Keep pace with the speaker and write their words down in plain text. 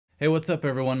Hey, what's up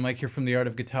everyone? Mike here from The Art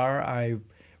of Guitar. I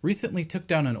recently took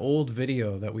down an old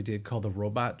video that we did called the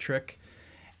robot trick,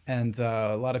 and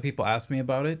a lot of people asked me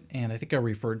about it, and I think I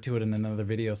referred to it in another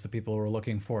video, so people were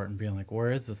looking for it and being like, where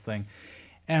is this thing?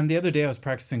 And the other day I was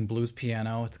practicing blues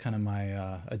piano. It's kind of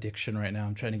my addiction right now.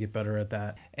 I'm trying to get better at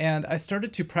that. And I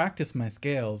started to practice my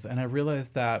scales, and I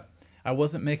realized that I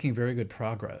wasn't making very good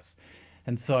progress.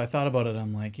 And so I thought about it.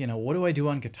 I'm like, what do I do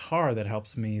on guitar that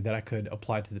helps me that I could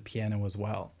apply to the piano as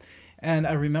well? And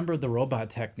I remembered the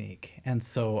robot technique. And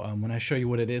so when I show you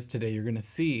what it is today, you're going to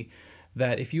see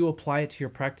that if you apply it to your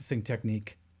practicing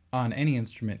technique on any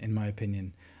instrument, in my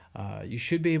opinion, you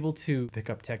should be able to pick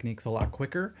up techniques a lot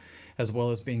quicker, as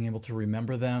well as being able to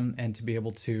remember them and to be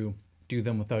able to do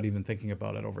them without even thinking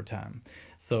about it over time.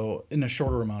 So in a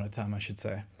shorter amount of time, I should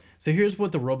say. So here's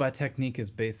what the robot technique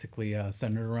is basically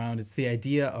centered around. It's the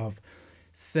idea of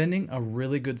sending a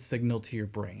really good signal to your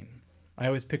brain. I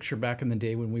always picture back in the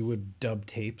day when we would dub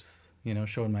tapes,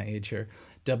 showing my age here,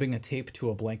 dubbing a tape to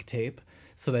a blank tape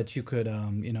so that you could,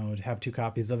 have two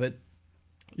copies of it.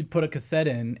 You'd put a cassette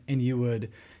in and you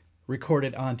would record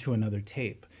it onto another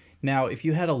tape. Now, if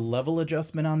you had a level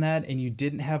adjustment on that and you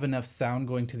didn't have enough sound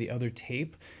going to the other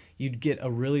tape, you'd get a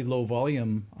really low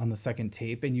volume on the second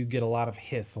tape and you'd get a lot of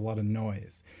hiss, a lot of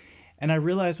noise. And I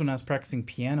realized when I was practicing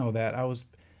piano that I was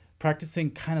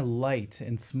practicing kind of light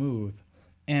and smooth,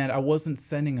 and I wasn't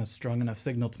sending a strong enough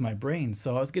signal to my brain.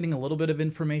 So I was getting a little bit of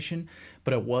information,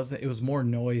 but it was more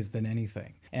noise than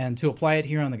anything. And to apply it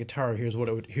here on the guitar, here's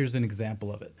an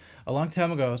example of it. A long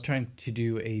time ago, I was trying to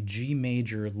do a G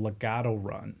major legato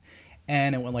run,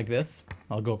 and it went like this.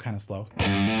 I'll go kind of slow.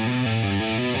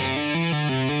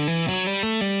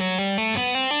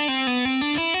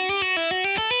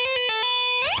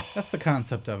 That's the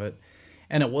concept of it.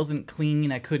 And it wasn't clean.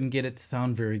 I couldn't get it to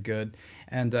sound very good.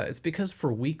 And it's because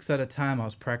for weeks at a time, I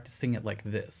was practicing it like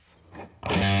this.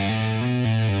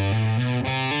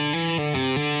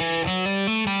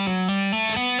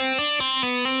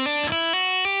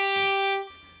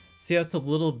 See how it's a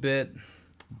little bit,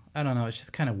 I don't know, it's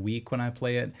just kind of weak when I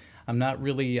play it. I'm not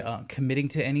really committing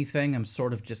to anything. I'm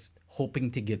sort of just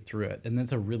hoping to get through it. And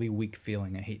that's a really weak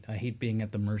feeling. I hate being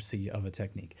at the mercy of a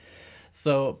technique.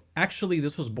 So actually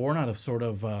this was born out of sort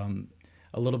of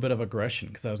a little bit of aggression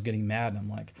because I was getting mad and I'm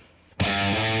like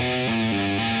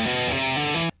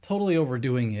totally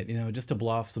overdoing it, just to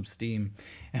blow off some steam.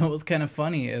 And what was kind of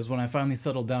funny is when I finally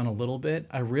settled down a little bit,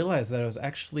 I realized that I was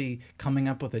actually coming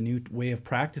up with a new way of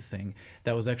practicing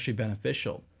that was actually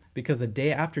beneficial. Because a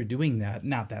day after doing that,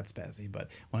 not that spazzy, but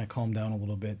when I calmed down a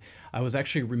little bit, I was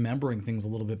actually remembering things a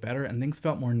little bit better and things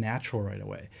felt more natural right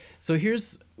away. So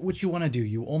here's what you want to do.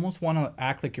 You almost want to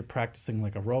act like you're practicing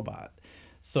like a robot.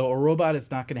 So a robot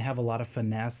is not going to have a lot of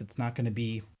finesse. It's not going to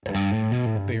be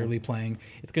barely playing.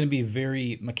 It's going to be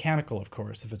very mechanical, of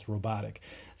course, if it's robotic.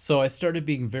 So I started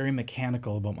being very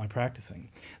mechanical about my practicing.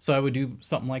 So I would do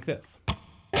something like this.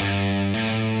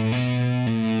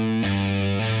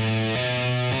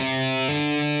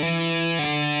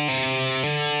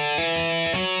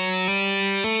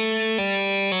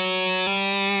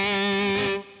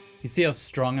 You see how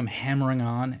strong I'm hammering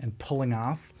on and pulling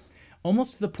off?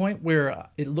 Almost to the point where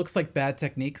it looks like bad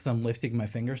technique because I'm lifting my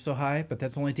finger so high, but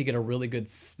that's only to get a really good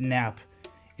snap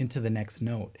into the next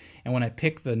note. And when I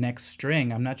pick the next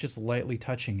string, I'm not just lightly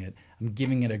touching it, I'm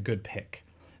giving it a good pick.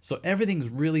 So everything's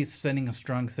really sending a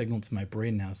strong signal to my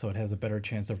brain now, so it has a better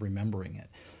chance of remembering it.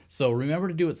 So remember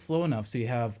to do it slow enough so you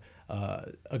have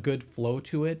a good flow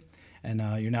to it, and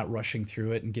you're not rushing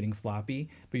through it and getting sloppy,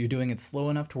 but you're doing it slow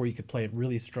enough to where you could play it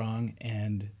really strong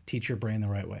and teach your brain the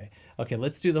right way. Okay,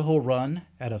 let's do the whole run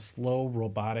at a slow,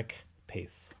 robotic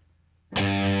pace.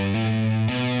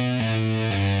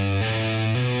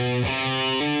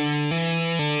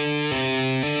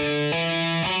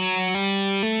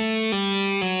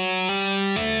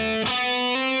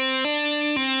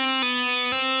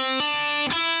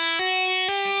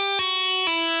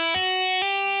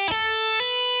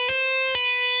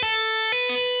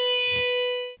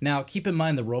 Now, keep in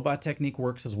mind the robot technique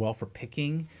works as well for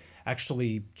picking,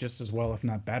 actually just as well, if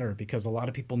not better, because a lot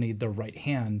of people need their right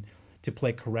hand to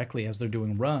play correctly as they're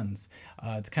doing runs.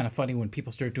 It's kind of funny when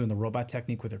people start doing the robot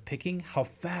technique with their picking, how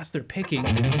fast their picking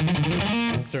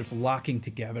starts locking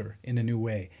together in a new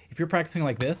way. If you're practicing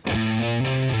like this, I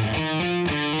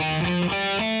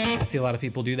see a lot of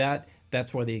people do that.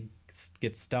 That's why they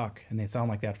get stuck and they sound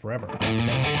like that forever.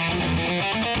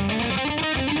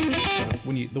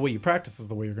 The way you practice is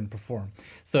the way you're going to perform.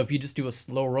 So if you just do a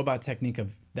slow robot technique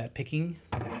of that picking,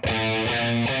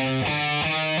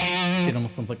 See, it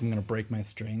almost sounds like I'm going to break my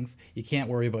strings. You can't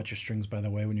worry about your strings, by the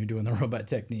way, when you're doing the robot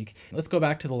technique. Let's go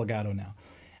back to the legato now.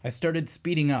 I started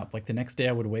speeding up. Like the next day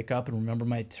I would wake up and remember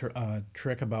my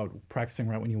trick about practicing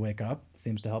right when you wake up.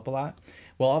 Seems to help a lot.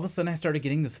 Well, all of a sudden I started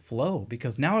getting this flow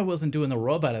because now I wasn't doing the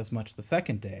robot as much the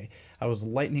second day. I was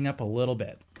lightening up a little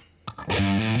bit.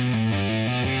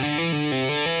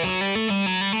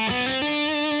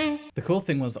 The cool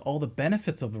thing was all the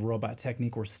benefits of the robot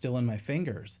technique were still in my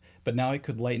fingers, but now I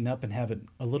could lighten up and have it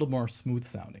a little more smooth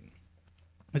sounding.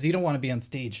 Because you don't want to be on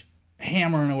stage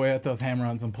hammering away at those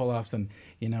hammer-ons and pull-offs and,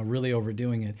 really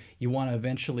overdoing it. You want to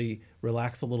eventually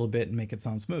relax a little bit and make it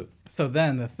sound smooth. So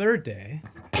then the third day,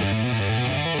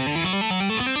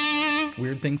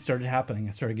 weird things started happening.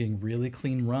 I started getting really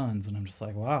clean runs, and I'm just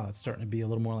like, wow, it's starting to be a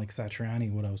little more like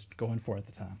Satriani, what I was going for at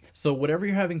the time. So whatever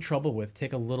you're having trouble with,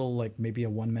 take a little, like maybe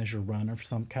a one measure run of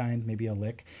some kind, maybe a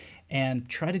lick, and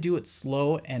try to do it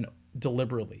slow and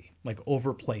deliberately, like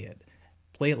overplay it.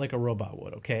 Play it like a robot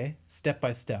would, okay? Step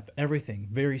by step, everything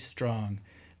very strong,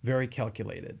 very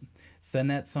calculated.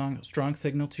 Send that strong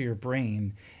signal to your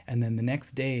brain, and then the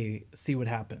next day, see what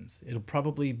happens. It'll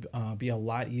probably be a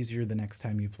lot easier the next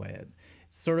time you play it.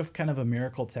 It's sort of kind of a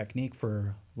miracle technique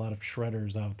for a lot of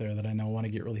shredders out there that I know want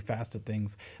to get really fast at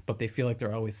things, but they feel like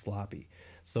they're always sloppy.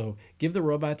 So give the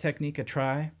robot technique a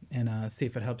try and see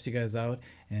if it helps you guys out,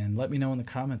 and let me know in the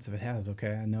comments if it has,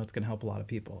 okay? I know it's going to help a lot of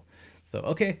people. So,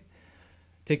 okay.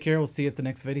 Take care. We'll see you at the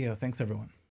next video. Thanks, everyone.